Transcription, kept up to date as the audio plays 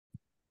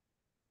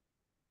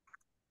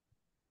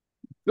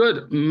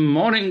Good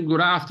morning, good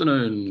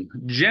afternoon.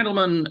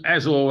 Gentlemen,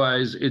 as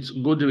always, it's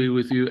good to be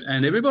with you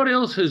and everybody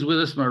else who's with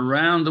us from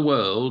around the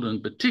world,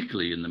 and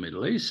particularly in the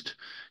Middle East.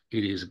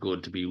 It is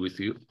good to be with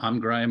you. I'm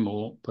Graham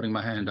Moore, putting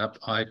my hand up.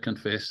 I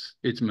confess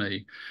it's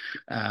me.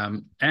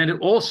 And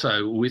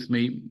also with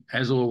me,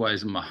 as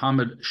always,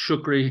 Mohammed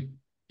Shukri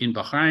in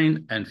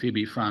Bahrain and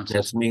Phoebe Francis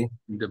That's me.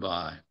 in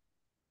Dubai.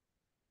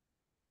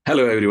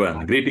 Hello,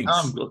 everyone. Greetings.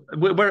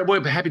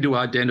 We're happy to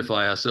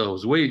identify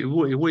ourselves. We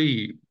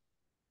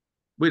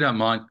don't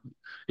mind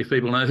if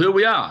people know who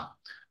we are.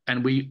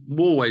 And we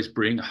always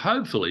bring,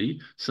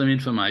 hopefully, some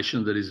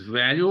information that is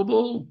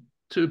valuable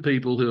to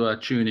people who are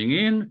tuning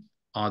in,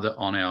 either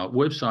on our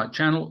website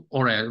channel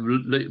or our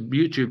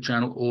YouTube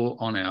channel or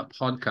on our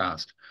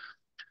podcast.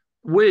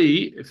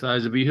 We, if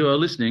those of you who are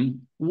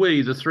listening,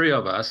 we, the three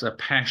of us, are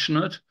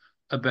passionate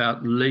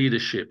about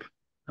leadership.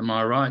 Am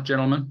I right,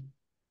 gentlemen?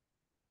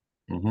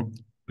 Mm-hmm.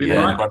 It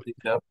Yeah,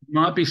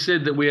 might be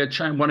said that we are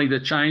wanting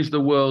to change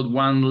the world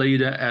one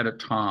leader at a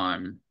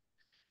time.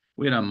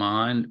 We don't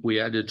mind. We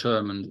are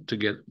determined to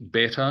get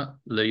better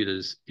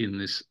leaders in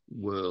this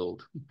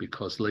world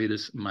because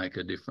leaders make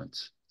a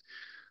difference.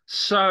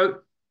 So,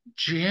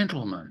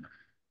 gentlemen,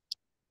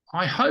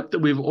 I hope that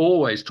we've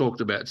always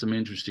talked about some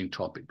interesting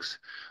topics.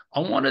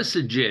 I want to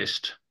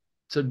suggest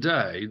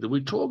today that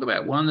we talk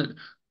about one that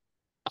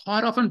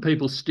quite often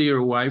people steer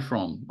away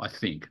from, I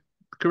think.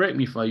 Correct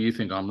me if you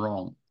think I'm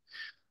wrong.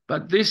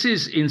 But this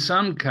is, in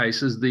some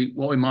cases,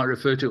 what we might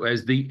refer to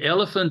as the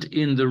elephant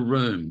in the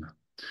room.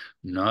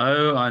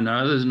 No, I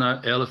know there's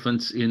no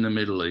elephants in the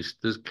Middle East.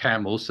 There's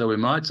camels, so we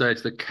might say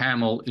it's the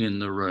camel in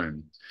the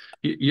room.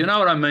 You know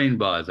what I mean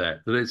by that?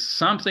 That it's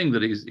something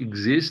that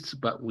exists,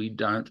 but we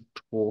don't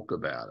talk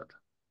about it,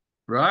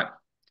 right?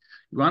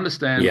 You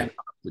understand what Yeah.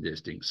 I'm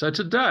suggesting. So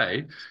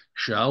today,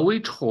 shall we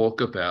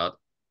talk about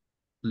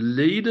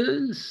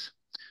leaders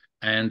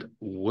and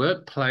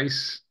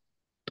workplace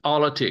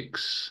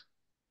politics?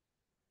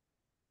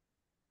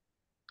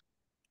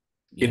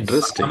 yes.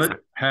 Interesting.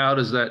 How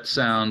does that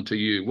sound to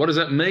you? What does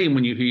that mean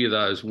when you hear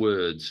those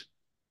words?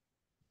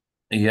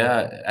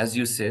 Yeah, as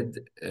you said,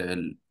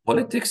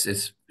 politics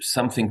is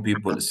something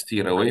people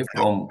steer away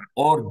from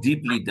or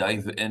deeply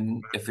dive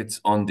in if it's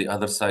on the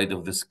other side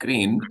of the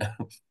screen,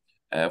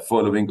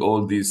 following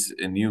all these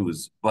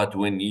news. But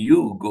when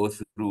you go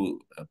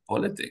through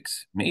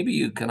politics, maybe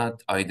you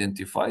cannot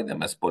identify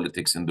them as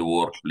politics in the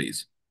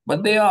workplace,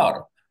 but they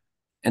are.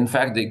 In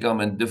fact, they come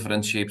in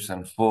different shapes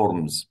and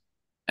forms.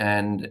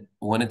 And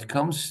when it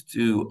comes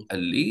to a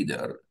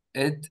leader,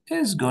 it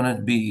is going to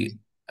be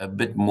a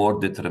bit more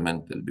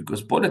detrimental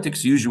because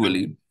politics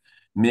usually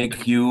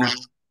make you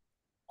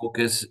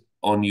focus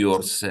on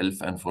yourself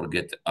and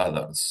forget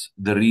others.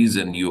 The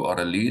reason you are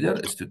a leader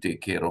is to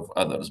take care of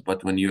others.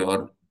 But when you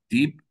are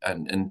deep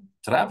and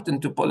trapped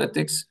into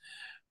politics,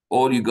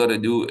 all you got to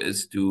do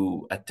is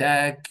to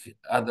attack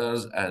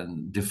others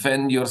and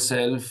defend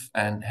yourself.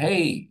 And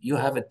hey, you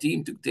have a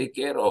team to take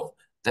care of.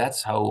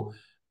 That's how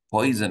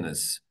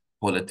poisonous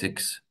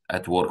politics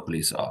at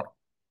workplace are.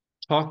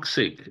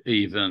 Toxic,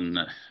 even,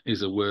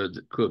 is a word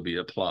that could be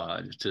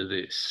applied to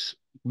this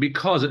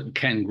because it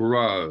can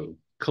grow.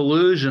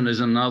 Collusion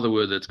is another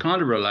word that's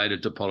kind of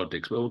related to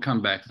politics, but we'll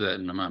come back to that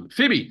in a moment.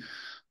 Phoebe,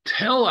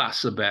 tell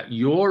us about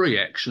your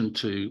reaction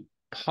to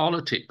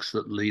politics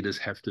that leaders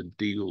have to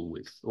deal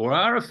with or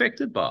are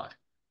affected by.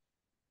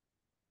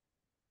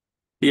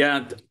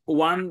 Yeah,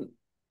 one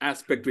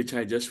aspect which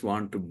I just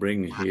want to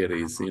bring here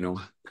is,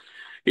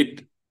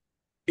 it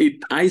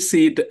I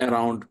see it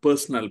around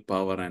personal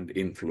power and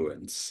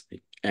influence.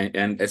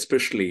 And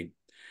especially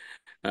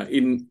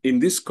in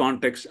this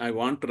context, I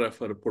want to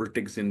refer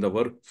politics in the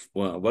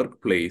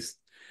workplace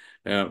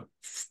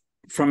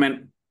from a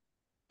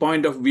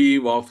point of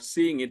view of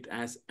seeing it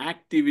as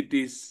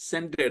activities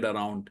centered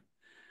around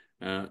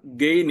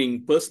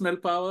gaining personal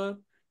power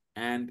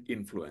and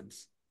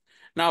influence.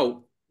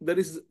 Now, there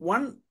is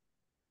one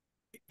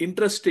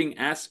interesting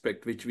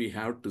aspect which we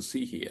have to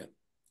see here.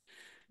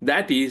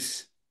 That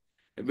is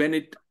when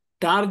it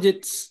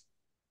targets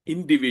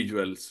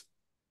individuals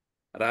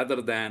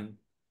rather than,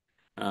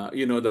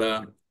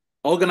 the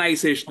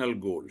organizational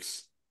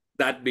goals.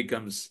 That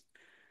becomes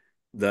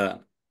the,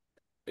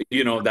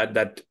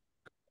 that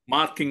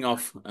marking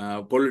of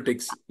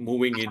politics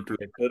moving into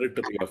a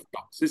territory of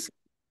toxicity.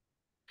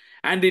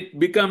 And it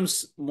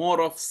becomes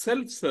more of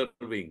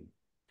self-serving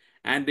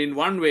and in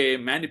one way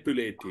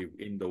manipulative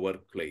in the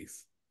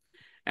workplace.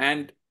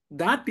 And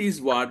that is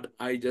what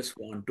I just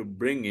want to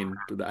bring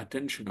into the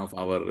attention of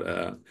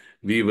our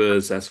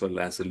viewers as well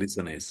as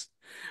listeners.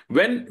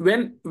 When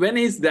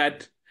is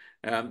that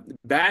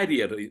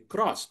barrier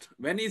crossed?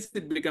 When is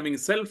it becoming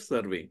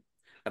self-serving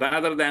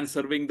rather than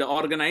serving the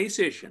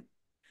organization,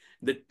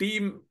 the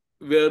team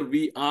where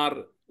we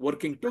are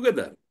working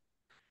together?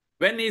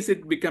 When is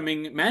it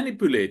becoming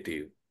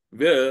manipulative,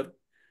 where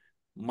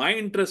my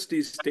interest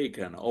is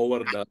taken over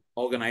the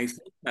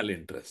organizational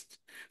interest?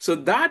 So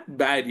that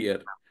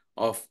barrier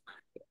of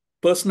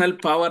personal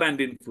power and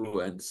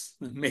influence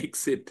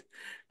makes it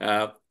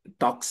uh,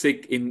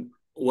 toxic in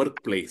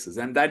workplaces.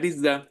 And that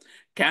is the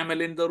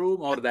camel in the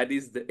room or that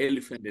is the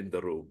elephant in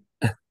the room.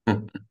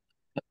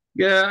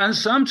 Yeah, and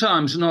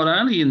sometimes not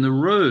only in the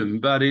room,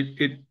 but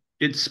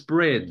it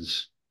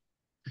spreads.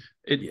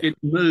 It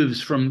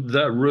moves from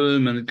the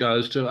room and it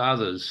goes to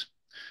others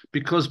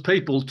because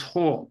people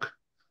talk,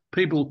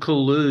 people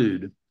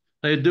collude.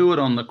 They do it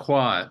on the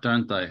quiet,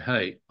 don't they?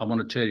 Hey, I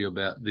want to tell you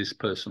about this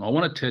person. I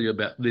want to tell you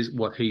about this,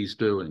 what he's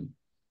doing.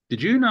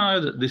 Did you know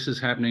that this is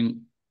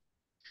happening?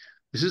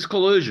 This is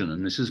collusion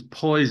and this is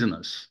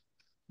poisonous.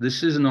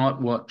 This is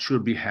not what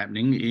should be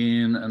happening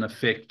in an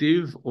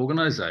effective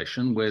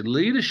organization where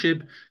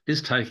leadership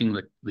is taking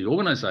the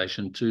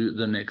organization to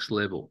the next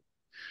level.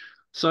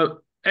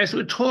 So as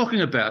we're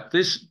talking about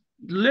this,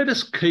 let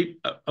us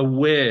keep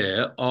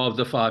aware of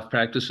the 5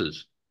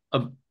 practices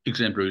of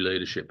exemplary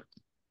leadership.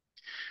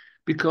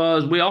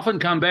 Because we often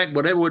come back,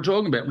 whatever we're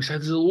talking about, we say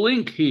there's a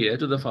link here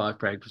to the 5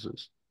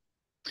 practices.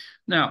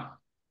 Now,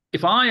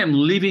 if I am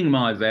living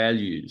my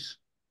values,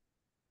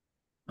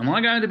 am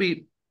I going to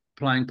be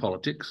playing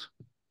politics?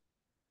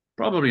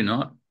 Probably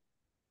not.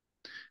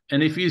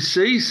 And if you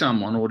see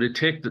someone or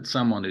detect that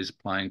someone is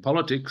playing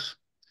politics,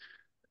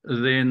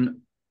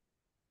 then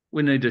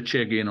we need to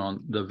check in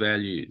on the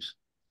values.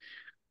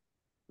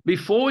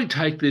 Before we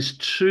take this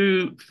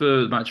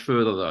much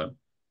further, though,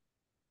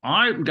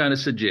 I'm going to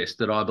suggest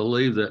that I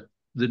believe that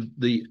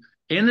the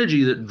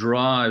energy that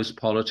drives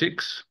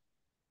politics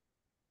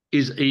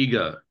is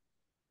ego.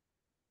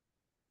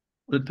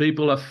 That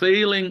people are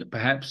feeling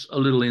perhaps a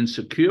little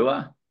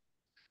insecure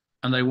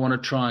and they want to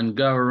try and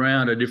go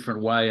around a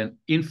different way and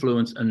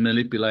influence and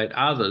manipulate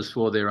others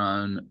for their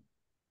own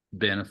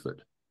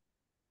benefit.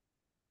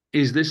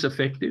 Is this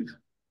effective?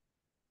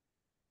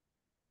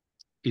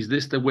 Is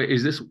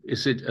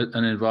it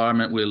an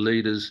environment where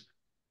leaders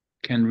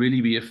can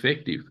really be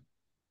effective?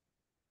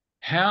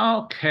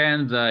 How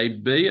can they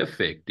be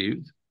effective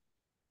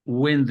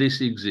when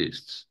this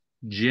exists?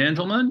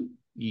 Gentlemen,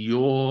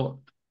 your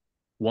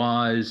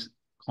wise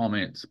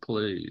comments,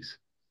 please.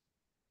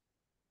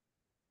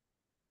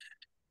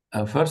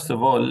 First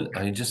of all,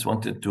 I just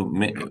wanted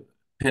to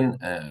pin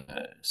a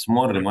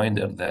small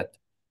reminder that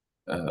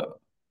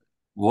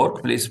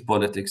workplace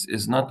politics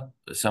is not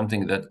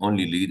something that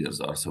only leaders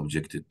are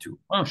subjected to.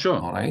 Oh, sure.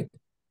 All right.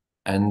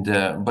 And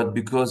but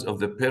because of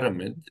the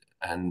pyramid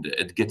and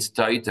it gets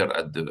tighter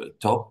at the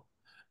top,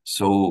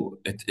 so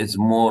it is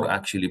more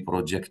actually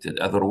projected.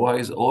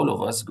 Otherwise, all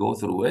of us go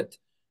through it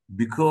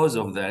because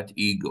of that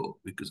ego,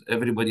 because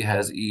everybody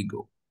has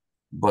ego.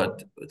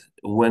 But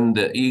when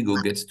the ego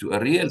gets to a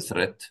real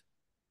threat,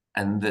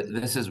 and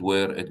this is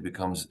where it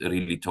becomes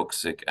really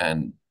toxic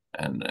and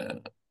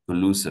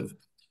collusive.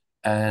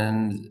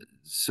 And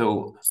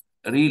so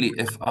really,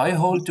 if I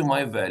hold to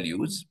my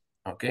values,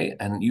 okay,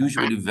 and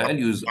usually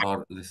values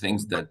are the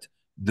things that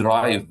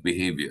drive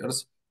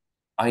behaviors,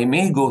 I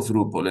may go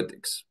through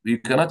politics. You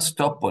cannot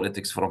stop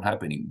politics from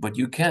happening, but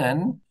you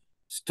can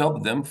stop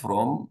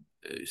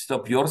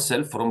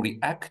yourself from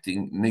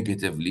reacting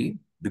negatively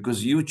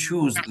because you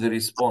choose the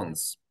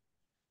response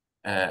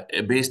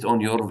based on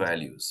your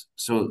values.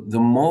 So the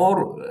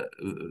more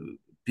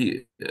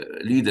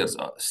leaders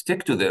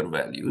stick to their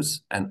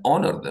values and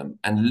honor them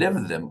and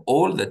live them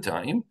all the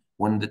time,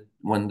 when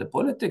the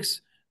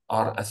politics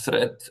are a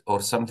threat or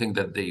something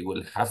that they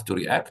will have to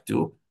react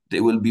to,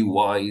 they will be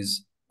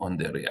wise on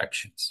their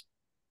reactions.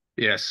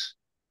 Yes,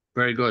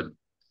 very good.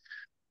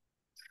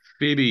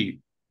 Phoebe.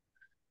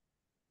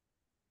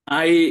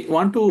 I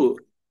want to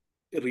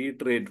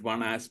reiterate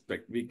one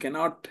aspect. We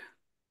cannot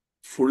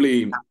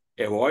fully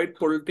avoid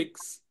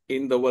politics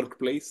in the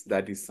workplace.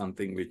 That is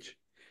something which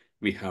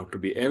we have to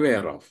be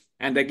aware of.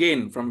 And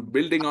again, from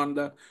building on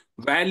the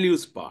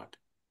values part.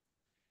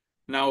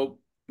 Now,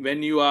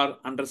 when you are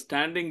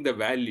understanding the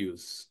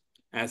values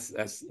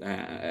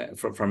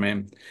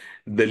from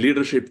the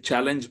leadership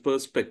challenge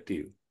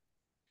perspective,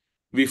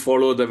 we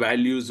follow the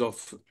values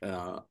of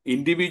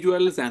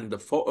individuals and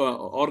the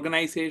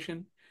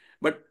organization.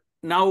 But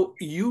now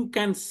you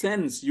can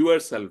sense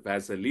yourself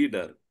as a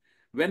leader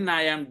when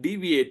I am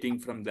deviating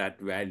from that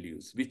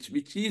values, which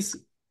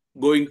is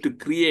going to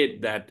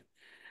create that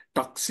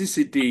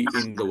toxicity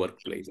in the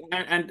workplace.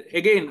 And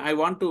again, I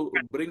want to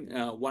bring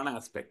one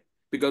aspect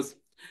because,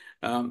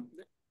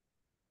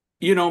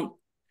 you know,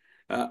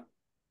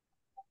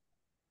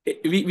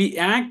 we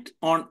act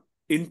on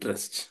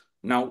interest.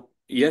 Now,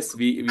 yes,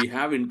 we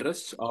have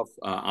interests of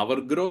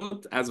our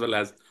growth as well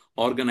as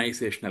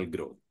organizational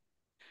growth.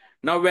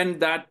 Now, when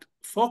that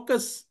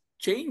focus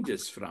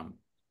changes from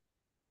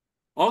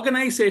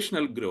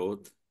organizational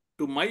growth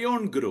to my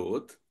own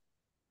growth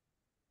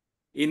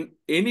in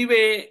any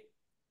way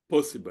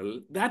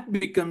possible, that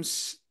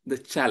becomes the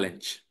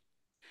challenge.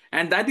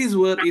 And that is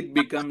where it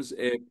becomes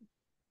a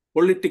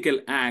political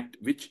act,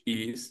 which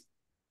is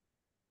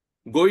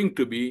going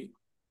to be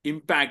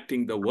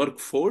impacting the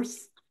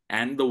workforce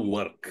and the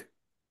work.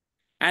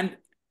 And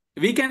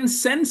we can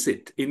sense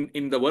it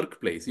in the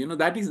workplace. You know,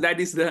 that is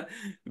the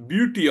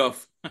beauty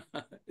of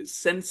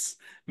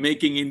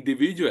sense-making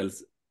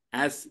individuals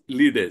as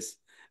leaders.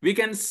 We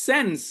can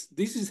sense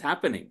this is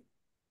happening.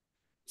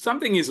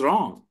 Something is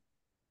wrong.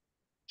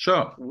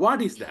 Sure.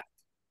 What is that?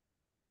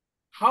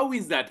 How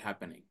is that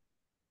happening?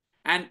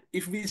 And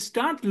if we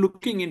start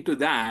looking into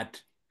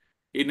that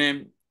in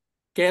a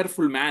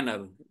careful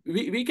manner,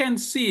 we can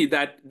see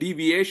that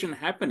deviation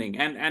happening.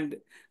 And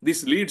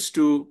this leads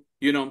to,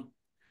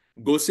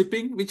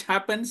 gossiping, which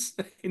happens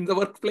in the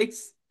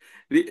workplace.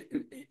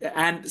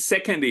 And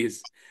second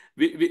is,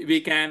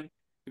 we can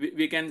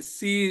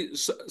see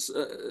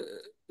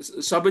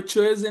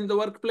saboteurs in the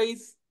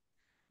workplace.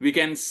 We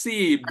can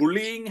see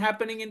bullying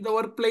happening in the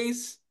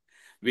workplace.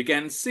 We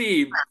can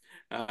see,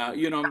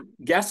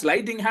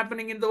 gaslighting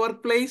happening in the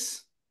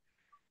workplace.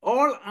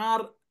 All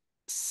are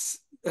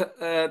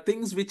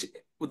things which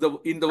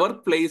in the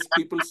workplace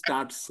people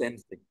start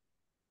sensing.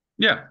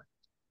 Yeah.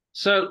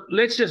 So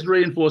let's just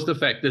reinforce the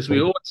fact, as we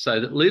always say,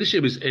 that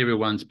leadership is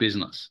everyone's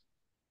business,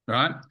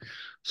 right?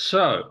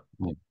 So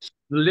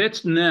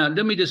let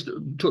me just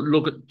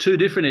look at two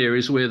different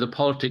areas where the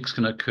politics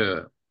can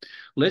occur.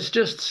 Let's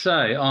just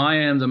say I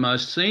am the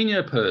most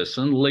senior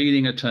person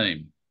leading a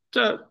team.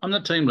 So I'm the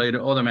team leader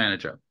or the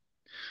manager.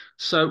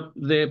 So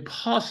there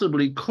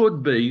possibly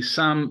could be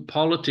some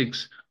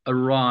politics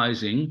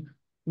arising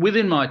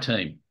within my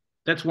team.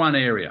 That's one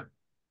area,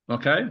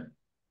 okay?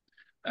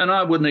 And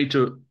I would need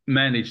to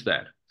manage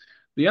that.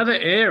 The other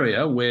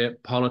area where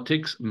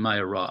politics may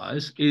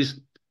arise is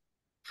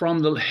from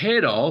the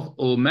head of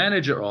or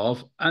manager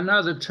of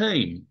another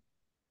team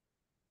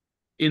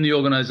in the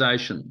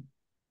organisation.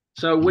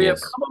 So we are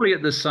probably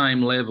at the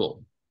same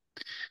level.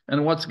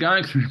 And what's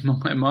going through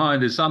my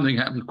mind is something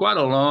happened quite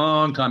a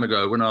long time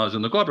ago when I was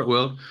in the corporate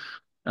world,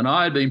 and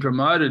I had been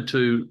promoted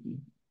to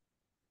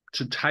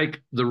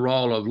take the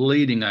role of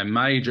leading a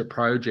major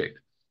project.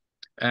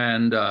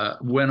 And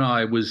when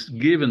I was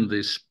given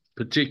this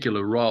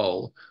particular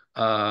role,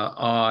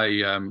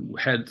 I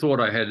had thought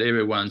I had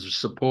everyone's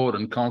support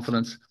and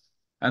confidence.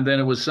 And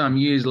then it was some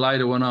years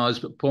later when I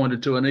was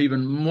appointed to an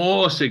even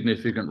more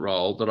significant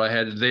role that I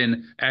had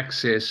then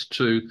access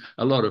to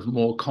a lot of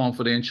more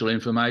confidential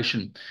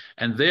information.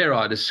 And there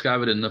I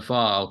discovered in the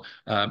file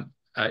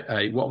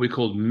what we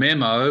called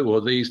memo, or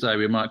these days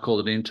we might call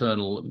it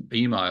internal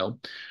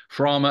email,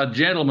 from a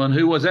gentleman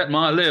who was at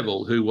my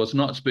level, who was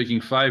not speaking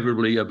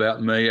favourably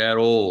about me at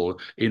all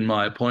in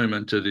my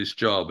appointment to this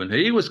job. And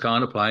he was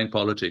kind of playing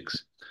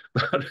politics.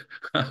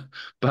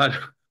 But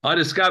I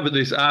discovered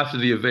this after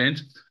the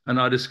event, and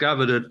I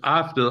discovered it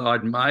after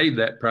I'd made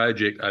that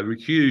project a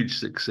huge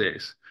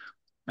success.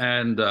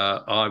 And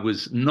I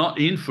was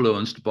not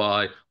influenced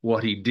by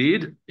what he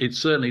did. It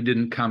certainly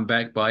didn't come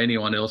back by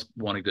anyone else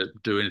wanting to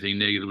do anything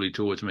negatively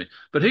towards me.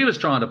 But he was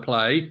trying to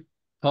play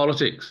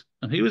politics,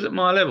 and he was at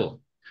my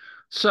level.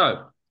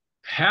 So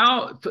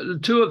how, for the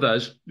two of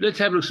those, let's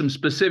have some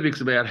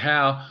specifics about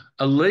how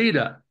a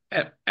leader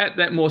at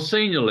that more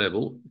senior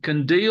level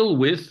can deal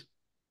with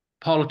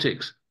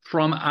politics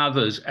from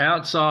others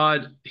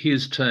outside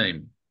his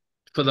team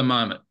for the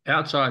moment,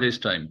 outside his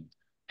team.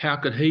 How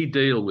could he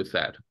deal with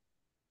that?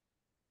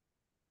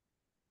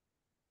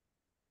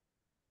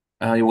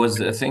 I was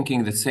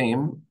thinking the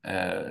same.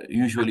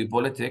 Usually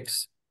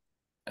politics,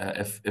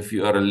 if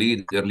you are a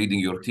leader leading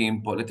your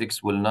team,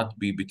 politics will not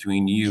be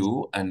between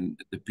you and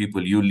the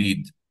people you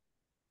lead.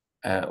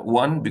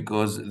 One,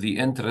 because the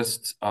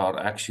interests are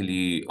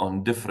actually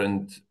on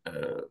different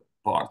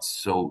parts.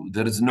 So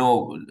there is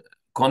no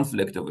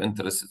conflict of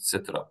interest,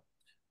 etc.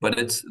 But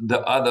it's the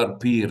other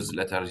peers,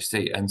 let us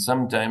say. And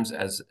sometimes,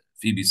 as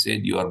Phoebe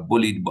said, you are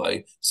bullied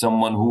by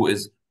someone who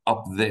is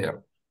up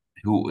there,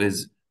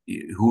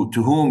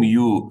 to whom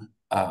you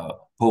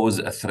pose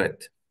a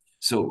threat.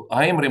 So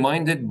I am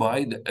reminded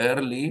by the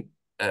early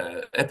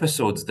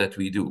episodes that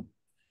we do.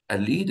 A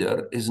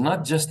leader is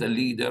not just a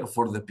leader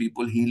for the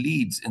people he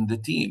leads in the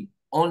team.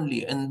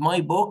 Only in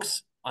my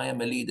books, I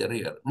am a leader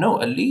here.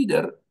 No, a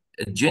leader,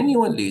 a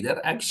genuine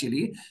leader,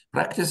 actually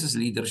practices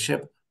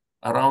leadership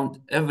around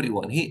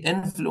everyone. He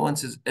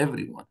influences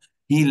everyone.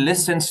 He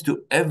listens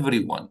to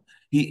everyone.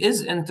 He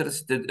is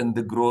interested in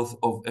the growth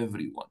of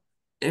everyone.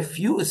 If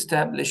you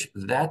establish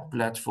that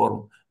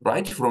platform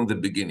right from the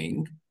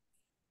beginning,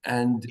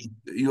 and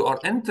you are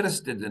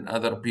interested in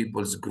other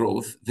people's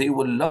growth, they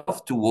will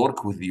love to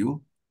work with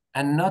you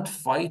and not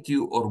fight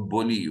you or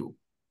bully you.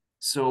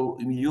 So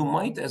you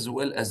might, as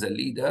well as a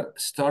leader,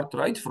 start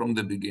right from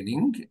the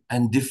beginning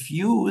and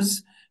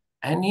diffuse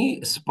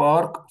any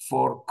spark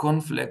for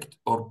conflict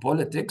or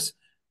politics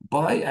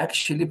by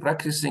actually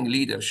practicing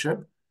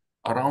leadership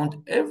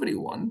around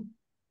everyone,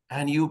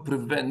 and you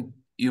prevent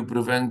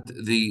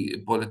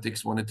the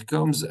politics when it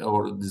comes,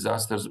 or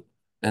disasters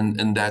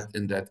in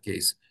that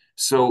case.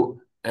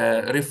 So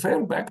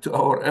refer back to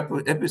our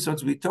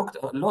episodes. We talked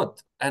a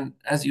lot, and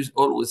as you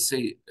always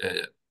say,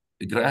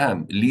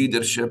 Graham,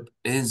 leadership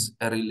is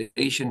a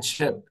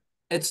relationship.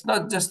 It's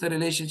not just a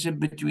relationship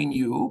between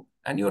you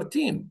and your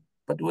team,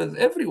 but with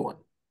everyone.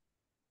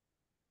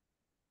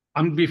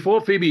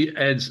 Before Phoebe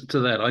adds to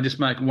that, I just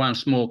make one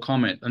small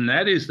comment, and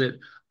that is that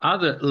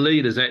other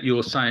leaders at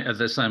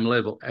the same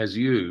level as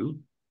you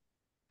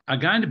are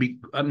going to be,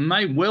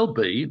 may well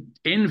be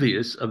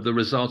envious of the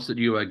results that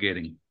you are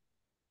getting.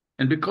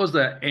 And because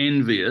they're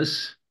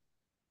envious,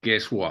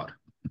 guess what?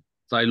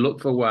 They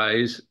look for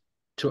ways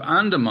to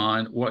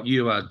undermine what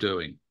you are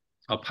doing.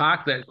 I'll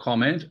park that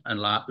comment and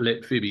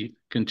let Phoebe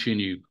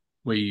continue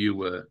where you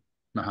were,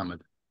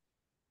 Mohammed.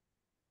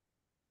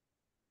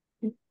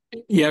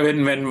 Yeah,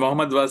 when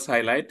Mohammed was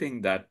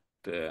highlighting that,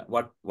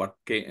 what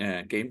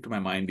came to my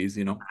mind is,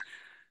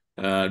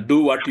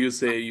 do what you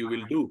say you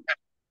will do.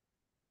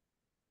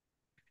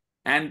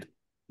 And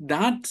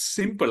that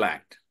simple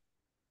act,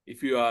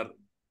 if you are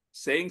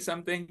saying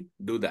something,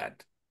 do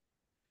that.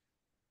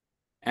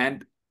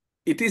 And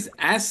it is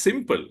as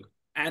simple,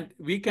 and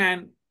we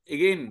can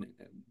again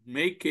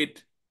make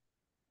it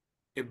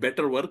a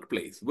better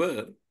workplace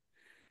where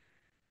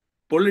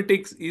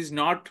politics is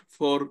not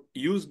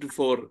used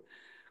for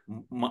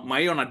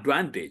my own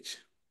advantage,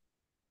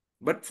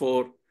 but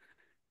for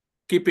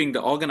keeping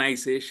the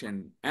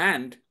organization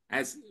and,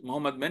 as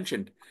Mohammed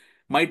mentioned,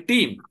 my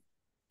team.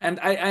 And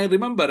I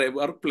remember a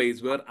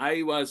workplace where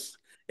I was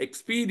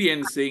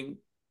experiencing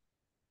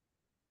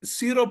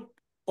zero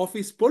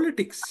office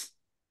politics,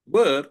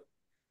 where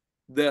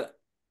the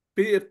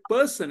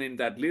person in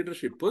that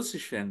leadership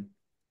position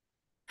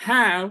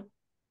have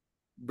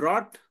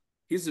brought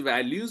his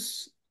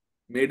values,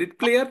 made it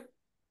clear.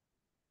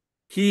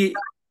 He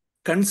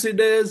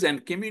considers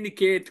and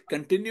communicate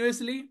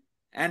continuously.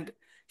 And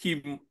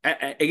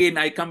again,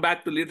 I come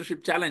back to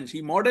leadership challenge.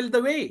 He modeled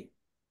the way.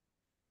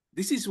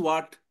 This is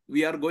what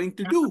we are going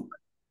to do.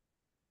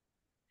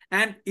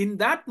 And in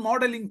that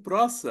modeling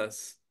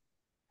process,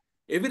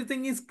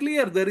 everything is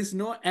clear. There is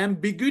no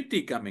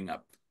ambiguity coming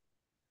up.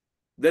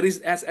 There is,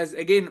 as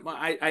again,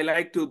 I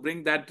like to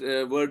bring that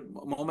word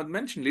Mohammed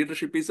mentioned,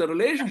 leadership is a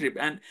relationship.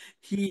 And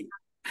he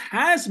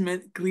has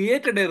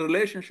created a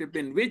relationship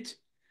in which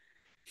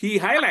he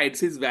highlights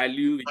his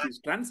value, which is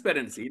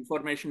transparency.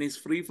 Information is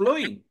free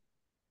flowing.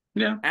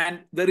 Yeah.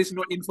 And there is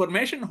no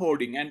information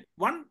hoarding. And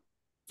one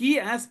key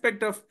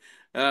aspect of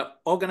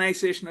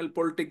organizational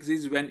politics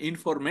is when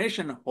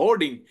information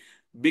hoarding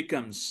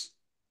becomes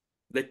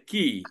the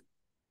key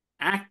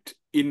act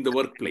in the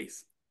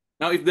workplace.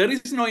 Now, if there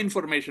is no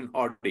information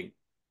hoarding,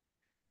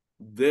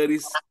 there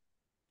is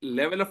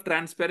level of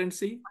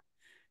transparency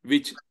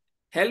which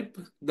help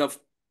the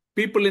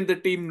people in the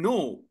team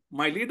know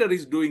my leader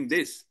is doing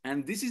this,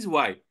 and this is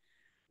why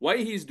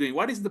he is doing,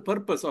 what is the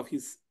purpose of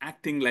his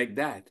acting like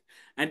that,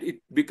 and it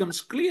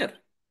becomes clear,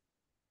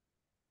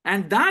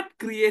 and that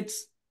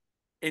creates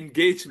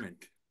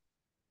engagement.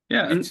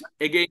 Yeah, which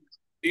again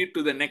lead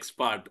to the next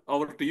part.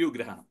 Over to you,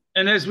 Graham.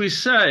 and as we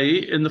say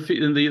in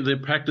the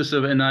practice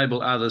of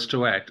enable others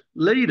to act,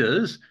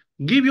 leaders,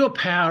 give your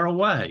power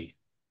away.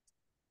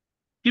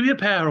 Give your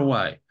power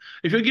away.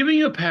 If you're giving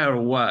your power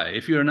away,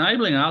 if you're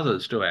enabling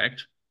others to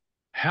act,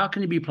 how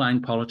can you be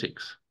playing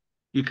politics?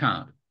 You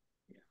can't.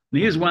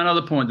 And here's one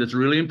other point that's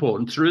really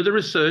important. Through the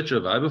research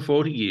of over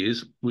 40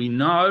 years, we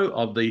know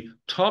of the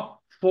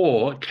top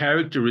 4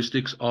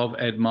 characteristics of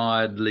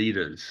admired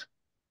leaders.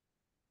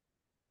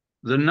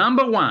 The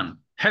number one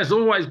has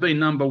always been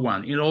number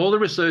one in all the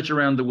research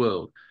around the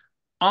world.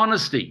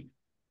 Honesty.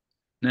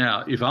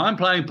 Now, if I'm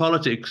playing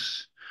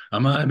politics,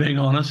 am I being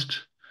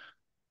honest?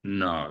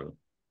 No.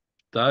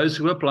 Those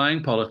who are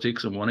playing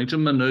politics and wanting to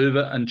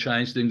maneuver and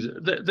change things,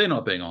 they're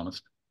not being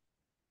honest.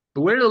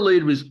 But where the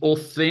leader is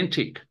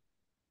authentic,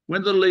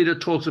 when the leader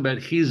talks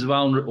about his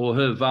or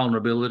her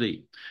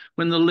vulnerability,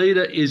 when the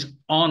leader is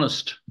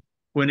honest,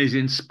 when he's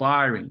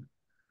inspiring,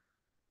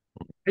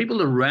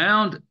 people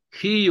around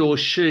he or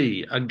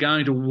she are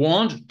going to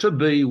want to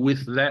be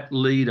with that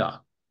leader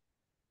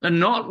and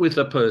not with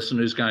a person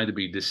who's going to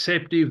be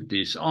deceptive,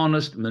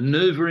 dishonest,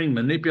 maneuvering,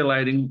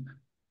 manipulating,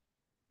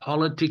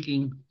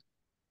 politicking.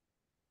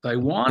 They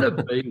want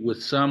to be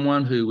with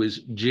someone who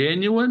is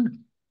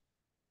genuine,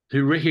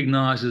 who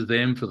recognises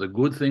them for the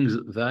good things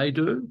that they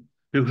do,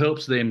 who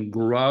helps them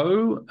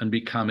grow and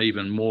become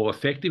even more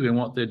effective in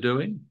what they're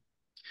doing.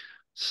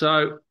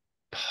 So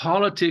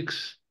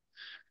politics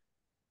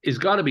has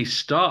got to be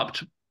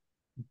stopped.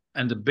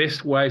 And the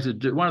best way to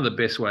do, one of the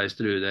best ways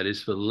to do that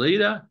is for the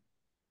leader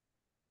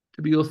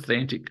to be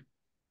authentic,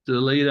 the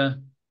leader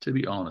to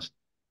be honest.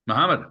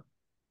 Mohammed.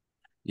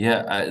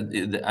 Yeah,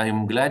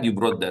 I'm glad you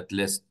brought that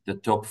list, the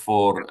top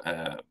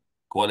 4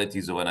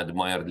 qualities of an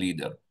admired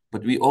leader.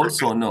 But we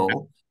also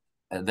know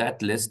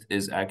that list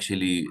is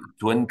actually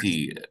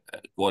 20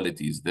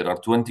 qualities. There are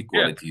 20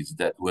 qualities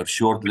that were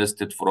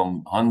shortlisted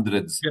from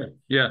hundreds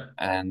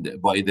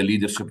and by the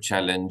Leadership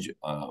Challenge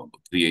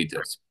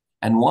creators.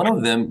 And one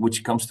of them,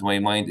 which comes to my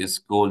mind, is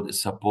called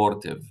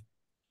supportive.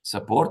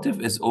 Supportive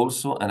is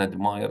also an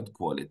admired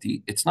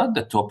quality. It's not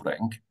the top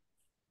rank,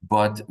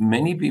 but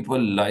many people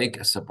like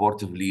a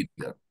supportive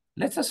leader.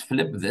 Let us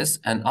flip this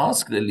and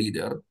ask the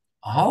leader,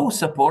 how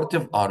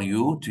supportive are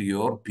you to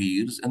your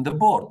peers in the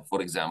board,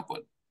 for example?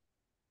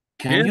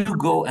 Can you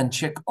go and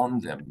check on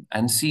them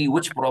and see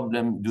which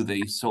problem do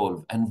they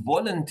solve and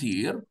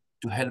volunteer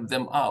to help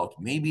them out?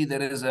 Maybe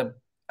there is a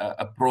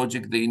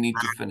project they need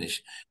to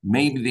finish.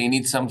 Maybe they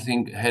need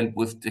something help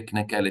with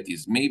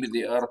technicalities. Maybe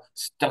they are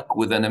stuck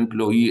with an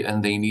employee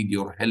and they need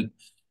your help.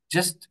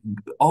 Just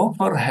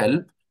offer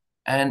help.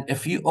 And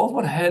if you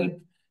offer help,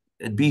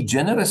 be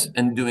generous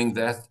in doing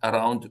that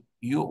around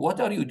you. What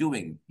are you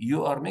doing?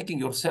 You are making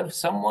yourself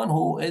someone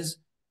who is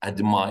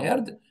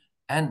admired,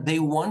 and they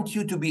want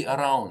you to be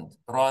around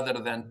rather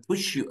than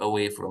push you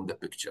away from the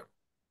picture.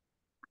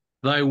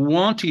 They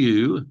want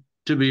you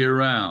to be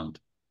around.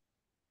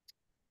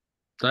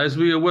 Those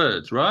were your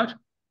words, right?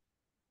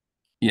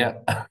 Yeah.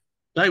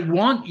 They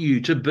want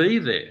you to be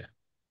there.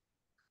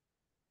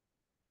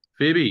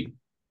 Phoebe.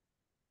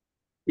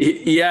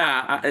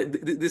 Yeah,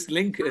 this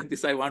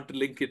I want to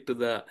link it to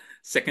the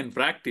second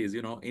practice,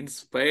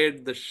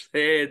 inspired the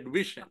shared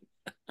vision.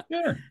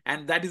 Yeah.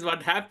 And that is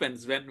what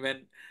happens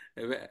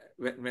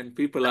when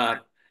people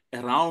are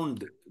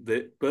around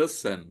the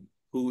person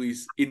who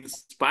is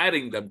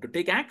inspiring them to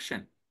take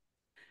action.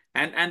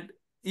 And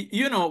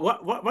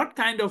what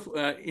kind of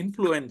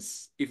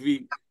influence, if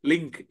we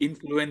link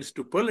influence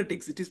to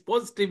politics, it is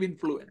positive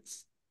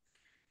influence.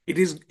 It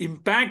is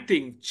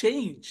impacting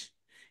change.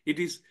 It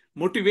is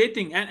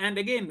motivating. And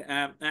again,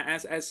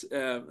 as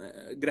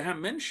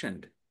Graham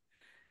mentioned,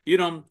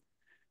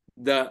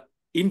 the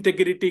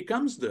integrity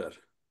comes there,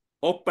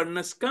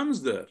 openness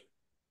comes there,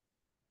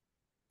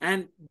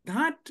 and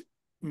that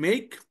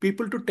make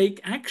people to take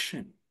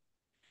action.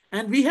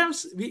 And we have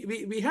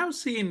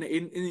seen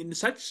in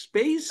such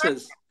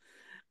spaces,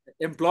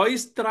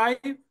 employees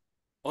thrive,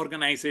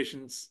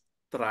 organizations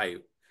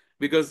thrive,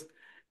 because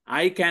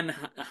I can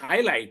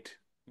highlight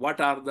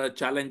what are the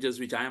challenges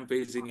which I am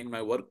facing in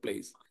my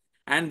workplace.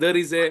 And there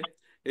is a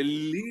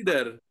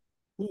leader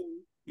who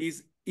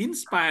is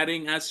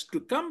inspiring us to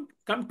come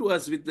to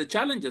us with the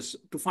challenges,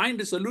 to find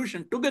a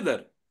solution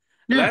together,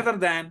 Yeah. rather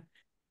than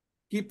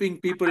keeping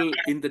people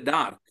in the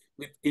dark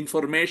with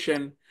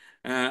information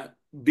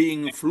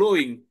being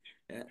flowing.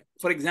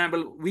 For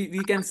example,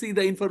 we can see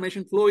the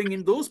information flowing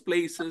in those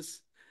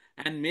places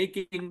and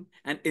making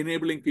and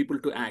enabling people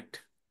to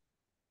act.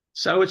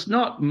 So it's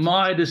not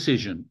my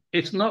decision.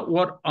 It's not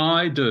what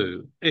I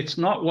do. It's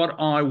not what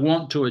I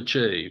want to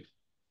achieve.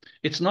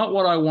 It's not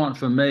what I want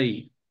for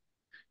me.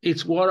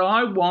 It's what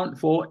I want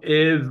for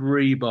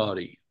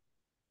everybody.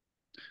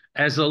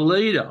 As a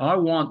leader, I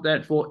want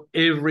that for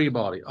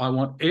everybody. I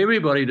want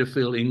everybody to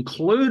feel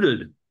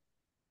included.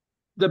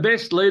 The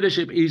best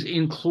leadership is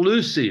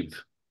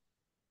inclusive.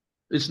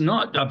 It's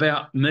not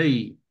about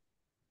me.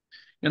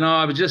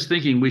 I was just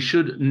thinking we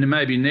should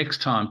maybe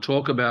next time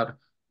talk about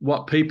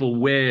what people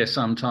wear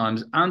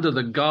sometimes under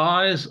the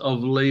guise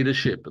of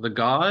leadership. The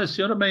guise,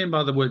 you know what I mean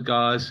by the word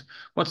guise?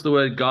 What's the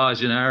word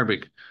guise in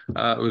Arabic?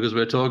 Because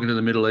we're talking to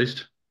the Middle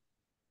East.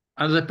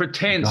 And the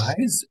pretense,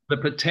 Guys,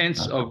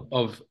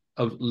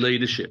 of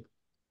leadership.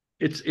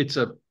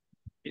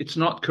 It's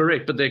not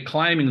correct, but they're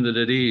claiming that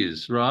it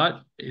is, right?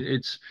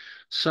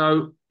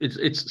 So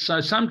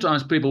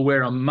sometimes people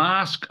wear a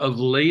mask of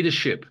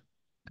leadership,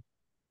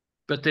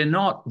 but they're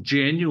not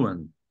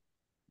genuine.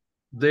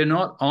 They're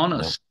not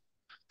honest. No.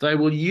 They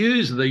will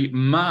use the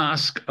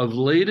mask of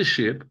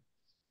leadership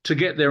to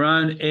get their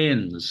own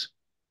ends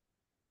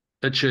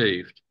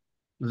achieved.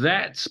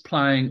 That's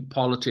playing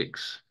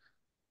politics.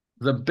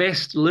 The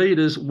best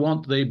leaders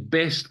want the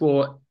best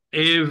for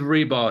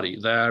everybody.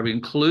 They are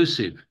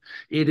inclusive.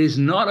 It is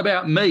not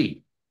about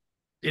me.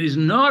 It is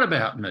not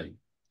about me.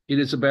 It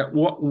is about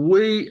what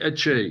we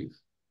achieve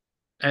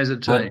as a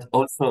team. But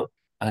also,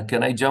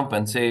 can I jump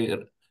and say,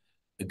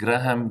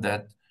 Graham,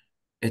 that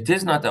it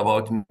is not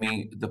about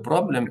me. The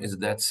problem is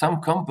that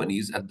some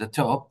companies at the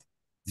top,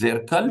 their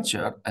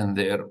culture and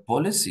their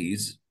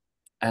policies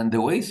and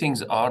the way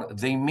things are,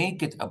 they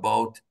make it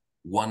about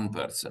one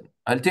person.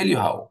 I'll tell you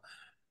how.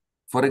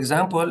 For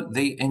example,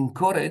 they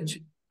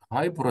encourage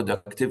high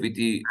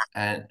productivity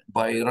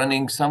by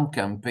running some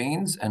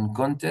campaigns and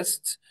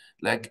contests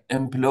like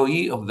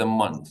Employee of the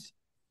Month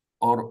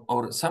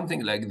or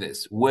something like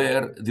this,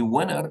 where the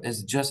winner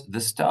is just,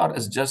 the star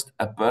is just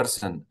a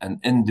person,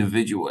 an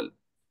individual.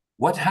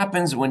 What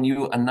happens when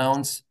you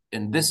announce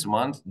in this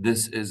month,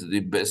 this is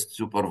the best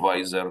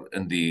supervisor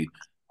in the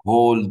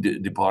whole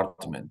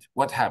department?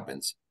 What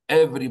happens?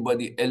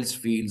 Everybody else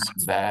feels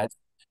bad,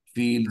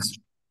 feels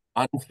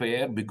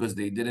unfair because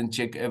they didn't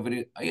check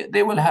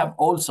they will have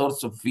all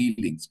sorts of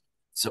feelings.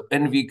 So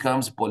envy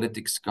comes,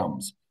 politics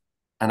comes.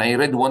 And I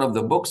read one of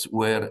the books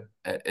where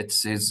it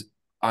says,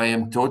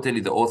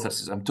 the author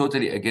says, I'm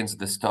totally against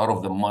the Star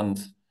of the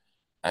Month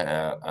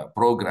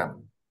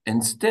program.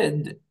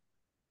 Instead,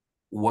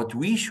 what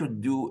we should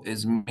do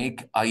is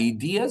make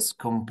ideas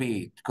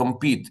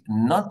compete,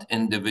 not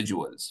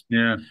individuals.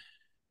 Yeah.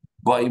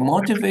 By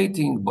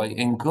motivating, by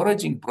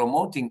encouraging,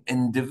 promoting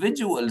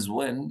individuals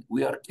when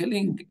we are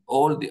killing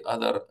all the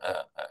other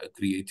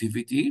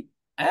creativity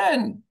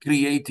and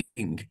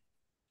creating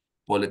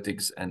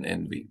politics and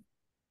envy.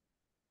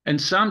 And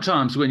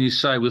sometimes when you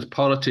say with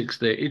politics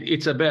there,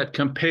 it's about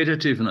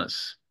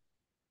competitiveness.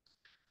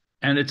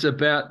 And it's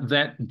about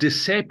that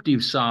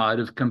deceptive side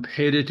of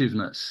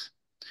competitiveness,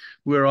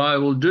 where I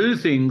will do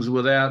things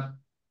without,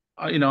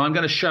 I'm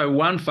going to show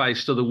one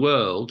face to the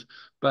world,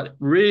 but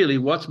really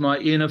what's my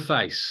inner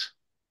face?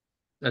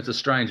 That's a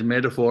strange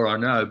metaphor, I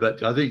know,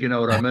 but I think you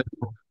know what I mean.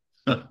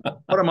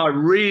 What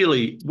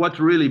what's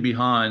really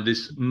behind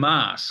this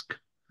mask?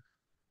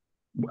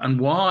 And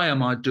why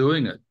am I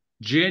doing it?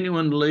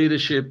 Genuine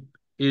leadership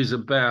is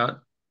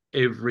about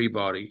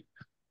everybody.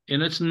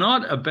 And it's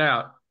not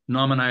about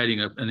nominating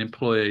an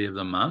employee of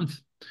the month.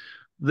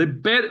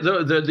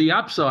 The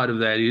upside of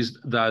that is,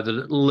 though, that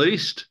at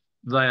least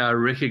they are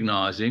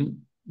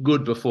recognising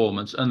good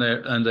performance, and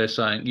they're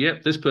saying,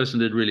 "Yep, this person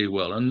did really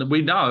well." And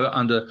we know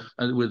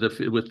with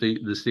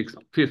the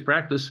fifth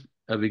practice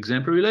of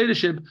exemplary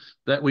leadership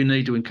that we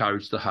need to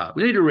encourage the heart.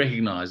 We need to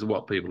recognise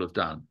what people have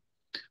done,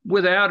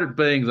 without it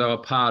being, though, a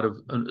part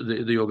of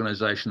the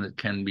organisation that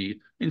can be,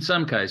 in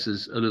some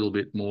cases, a little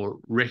bit more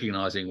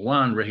recognising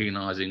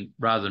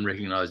rather than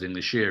recognising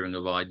the sharing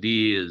of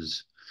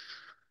ideas.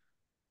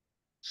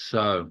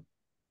 So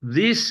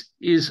this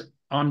is,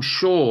 I'm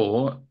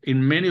sure,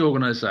 in many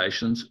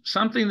organisations,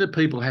 something that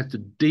people have to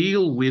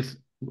deal with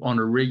on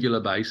a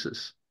regular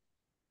basis.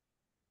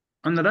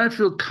 And they don't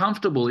feel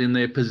comfortable in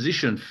their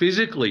position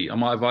physically.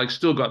 Have I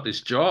still got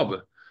this job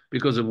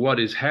because of what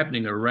is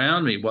happening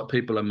around me, what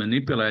people are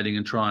manipulating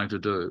and trying to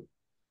do?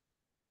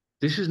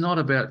 This is not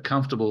about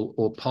comfortable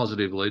or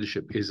positive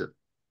leadership, is it?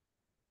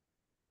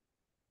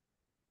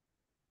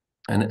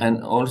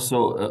 And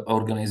also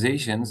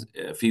organizations,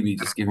 Phoebe,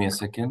 just give me a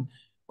second.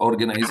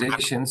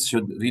 Organizations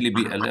should really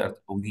be alert.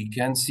 We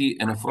can see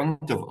in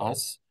front of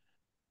us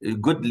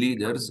good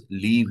leaders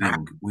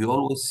leaving. We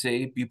always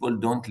say people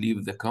don't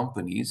leave the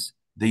companies,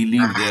 they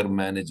leave their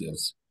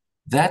managers.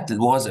 That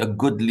was a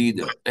good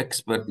leader,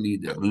 expert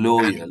leader,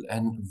 loyal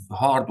and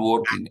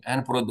hardworking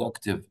and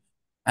productive.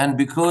 And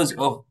because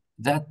of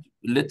that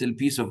little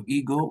piece of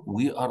ego,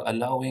 we are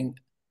allowing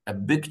a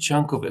big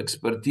chunk of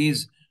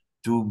expertise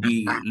to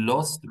be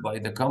lost by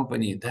the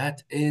company.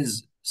 That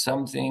is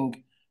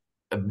something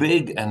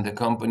big, and the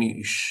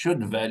company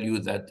should value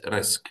that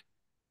risk,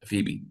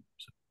 Phoebe.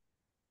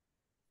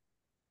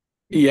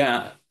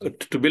 Yeah,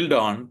 to build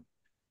on,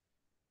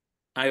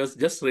 I was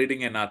just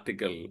reading an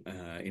article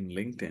in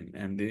LinkedIn,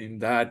 and in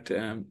that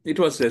it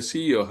was a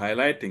CEO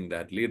highlighting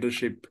that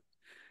leadership.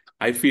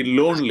 I feel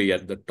lonely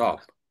at the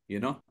top,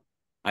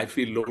 I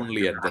feel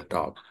lonely at the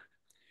top.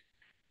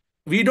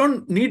 We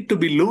don't need to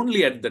be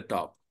lonely at the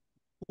top.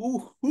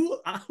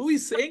 Who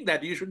is saying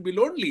that you should be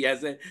lonely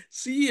as a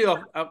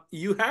CEO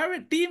you have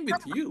a team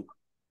with you.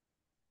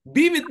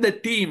 Be with the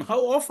team.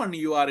 How often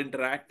you are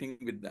interacting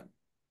with them?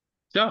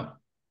 Yeah.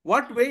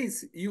 What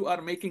ways you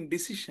are making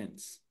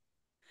decisions?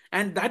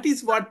 And that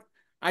is what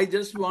I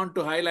just want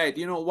to highlight.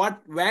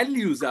 What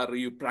values are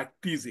you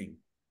practicing?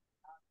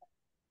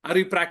 Are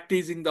you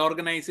practicing the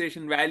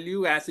organization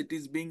value as it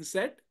is being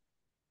said?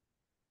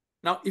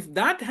 Now, if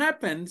that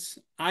happens,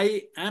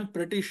 I am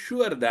pretty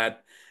sure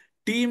that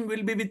team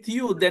will be with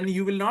you. Then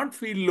you will not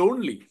feel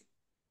lonely.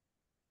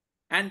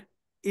 And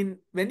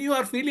when you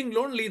are feeling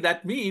lonely,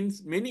 that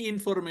means many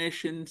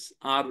informations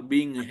are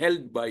being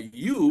held by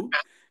you,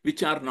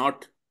 which are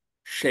not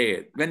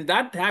shared. When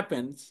that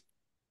happens,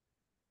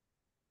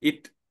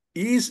 it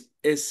is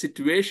a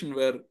situation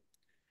where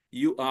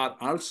you are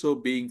also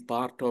being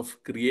part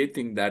of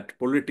creating that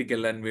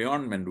political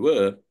environment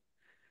where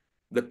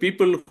the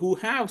people who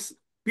have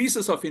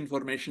pieces of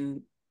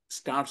information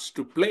starts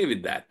to play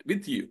with that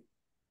with you.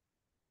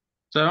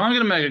 So I'm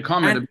going to make a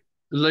comment of a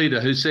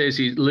leader who says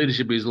his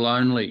leadership is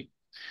lonely.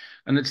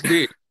 And it's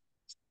this.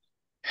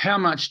 How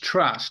much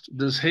trust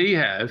does he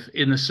have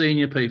in the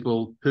senior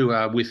people who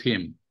are with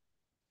him?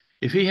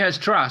 If he has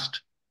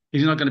trust,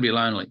 he's not going to be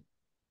lonely.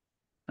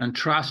 And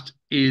trust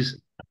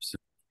is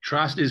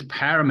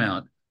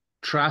paramount.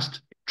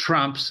 Trust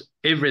trumps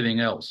everything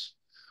else.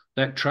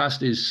 That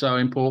trust is so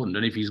important.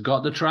 And if he's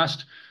got the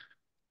trust,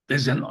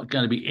 there's not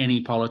going to be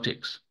any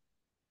politics.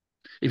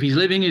 If he's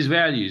living his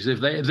values, if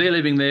they're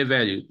living their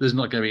value, there's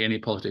not going to be any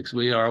politics.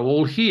 We are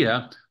all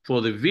here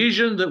for the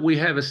vision that we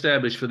have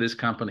established for this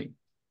company,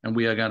 and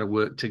we are going to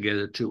work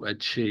together to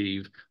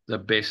achieve the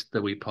best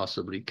that we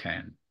possibly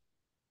can.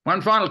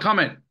 One final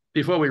comment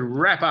before we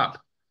wrap up.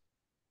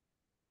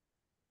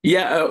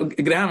 Yeah,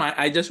 Graham,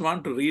 I just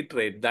want to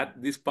reiterate that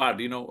this part,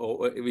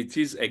 which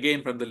is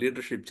again from the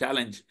leadership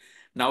challenge.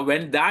 Now,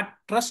 when that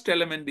trust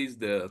element is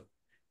there,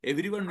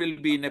 everyone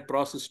will be in a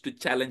process to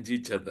challenge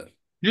each other.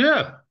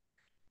 Yeah.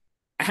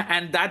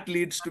 And that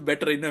leads to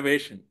better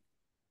innovation,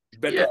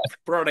 better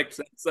products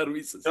and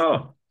services.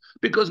 Oh,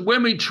 because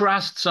when we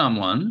trust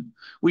someone,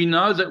 we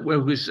know that,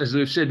 as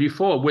we've said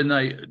before, when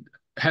they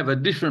have a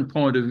different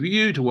point of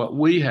view to what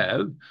we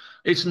have,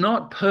 it's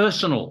not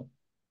personal.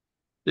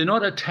 They're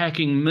not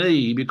attacking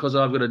me because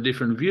I've got a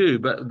different view,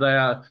 but they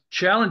are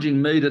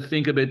challenging me to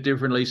think a bit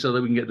differently so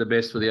that we can get the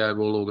best for the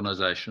overall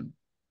organisation.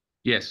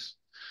 Yes.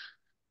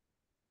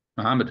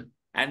 Mohammed.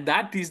 And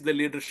that is the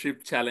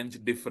leadership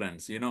challenge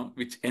difference,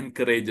 which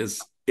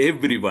encourages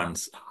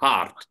everyone's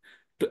heart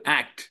to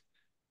act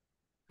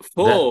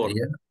for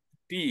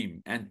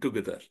team and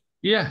together.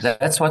 Yes.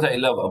 That's what I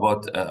love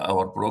about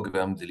our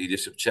program, the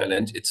Leadership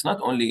Challenge. It's not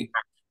only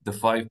the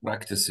 5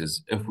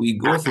 practices. If we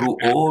go through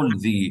all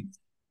the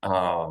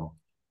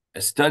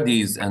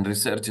studies and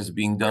researches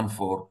being done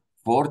for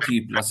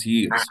 40 plus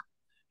years,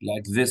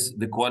 like this,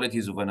 the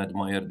qualities of an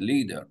admired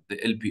leader, the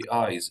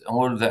LPIs,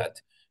 all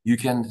that. You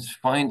can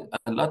find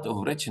a lot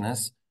of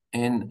richness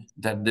in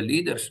that. The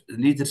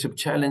leadership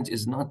challenge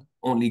is not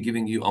only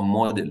giving you a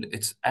model,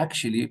 it's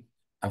actually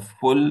a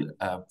full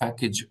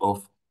package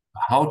of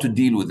how to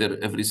deal with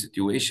every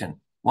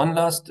situation. One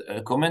last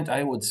comment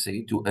I would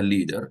say to a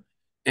leader: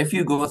 if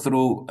you go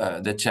through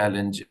the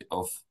challenge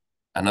of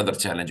another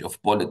challenge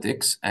of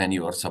politics and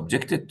you are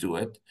subjected to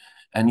it,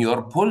 and you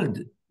are pulled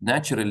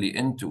naturally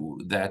into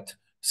that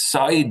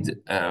side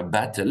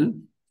battle,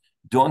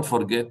 don't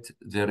forget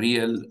the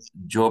real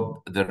job,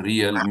 the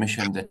real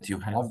mission that you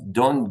have.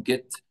 Don't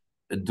get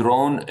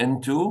drawn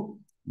into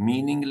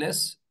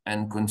meaningless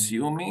and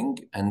consuming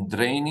and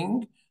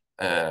draining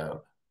uh,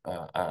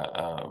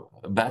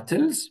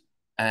 battles,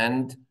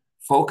 and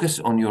focus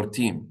on your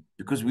team.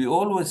 Because we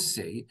always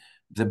say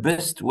the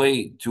best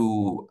way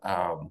to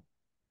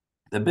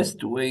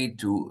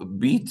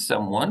beat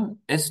someone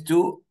is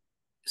to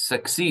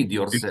succeed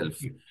yourself.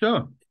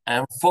 Sure.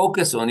 And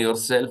focus on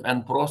yourself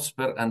and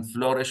prosper and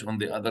flourish on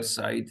the other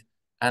side.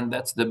 And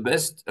that's the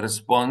best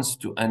response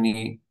to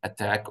any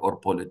attack or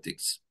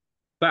politics.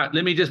 But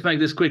let me just make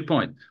this quick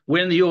point.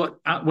 When you're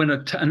when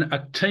a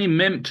team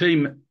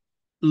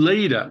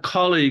leader,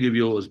 colleague of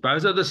yours,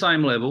 both at the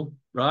same level,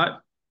 right?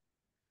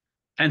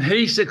 And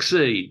he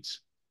succeeds,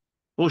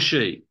 or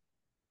she,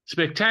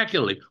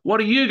 spectacularly,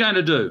 what are you going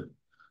to do?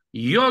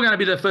 You're going to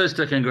be the first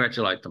to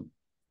congratulate them.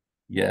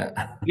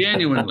 Yeah.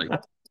 Genuinely.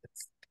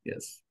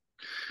 Yes.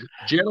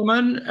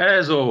 Gentlemen,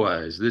 as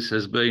always, this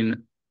has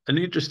been an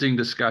interesting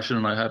discussion,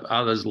 and I hope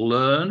others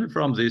learn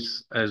from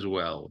this as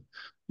well.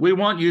 We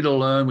want you to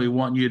learn. We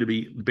want you to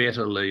be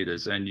better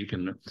leaders, and you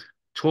can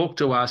talk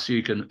to us.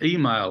 You can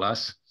email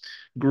us,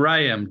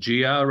 Graham,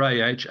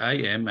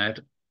 Graham, at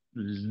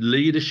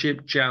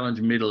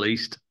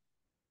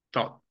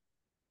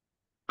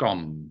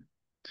leadershipchallengemiddeleast.com.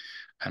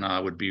 And I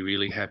would be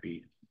really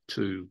happy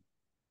to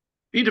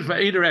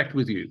interact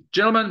with you.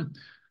 Gentlemen,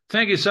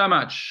 thank you so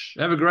much.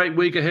 Have a great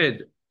week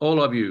ahead,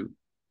 all of you.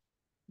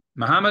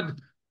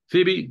 Mohammed,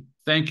 Phoebe,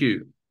 thank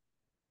you.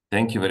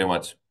 Thank you very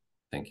much.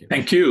 Thank you.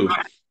 Thank you.